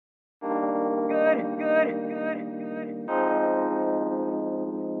Hey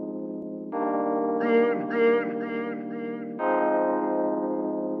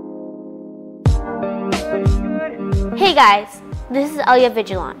guys, this is Elya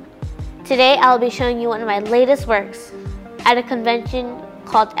Vigilant. Today I'll be showing you one of my latest works at a convention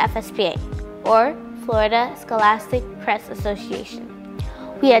called FSPA, or Florida Scholastic Press Association.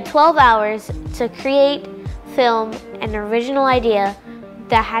 We had 12 hours to create, film an original idea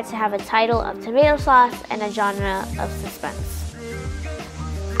that had to have a title of tomato sauce and a genre of suspense.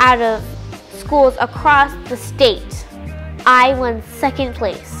 Out of schools across the state, I won second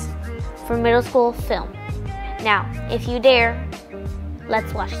place for middle school film. Now, if you dare,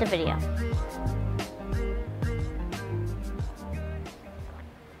 let's watch the video.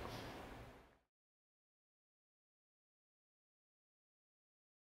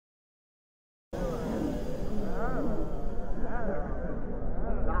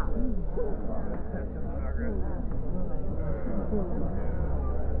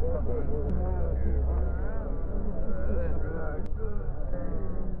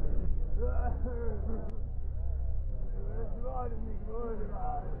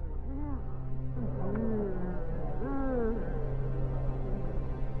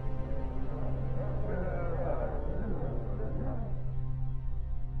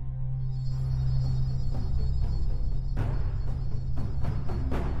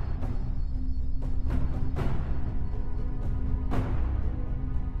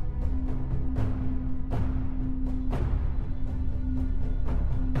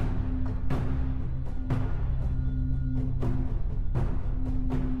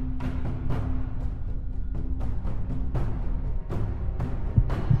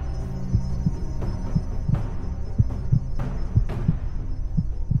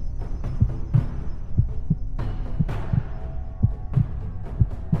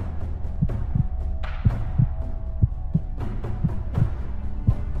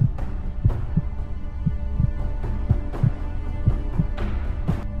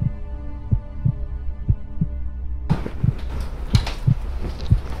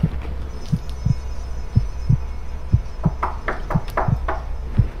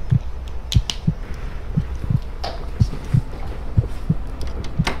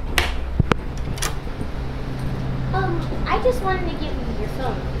 I just wanted to give you your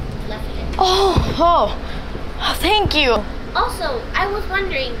phone. Left it. Oh, thank you. Also, I was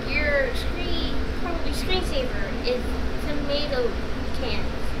wondering, your screensaver is tomato cans.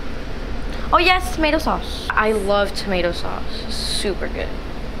 Oh yes, tomato sauce. I love tomato sauce. Super good.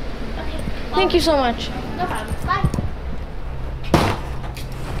 Okay. Well, thank you so much. No problem. Bye.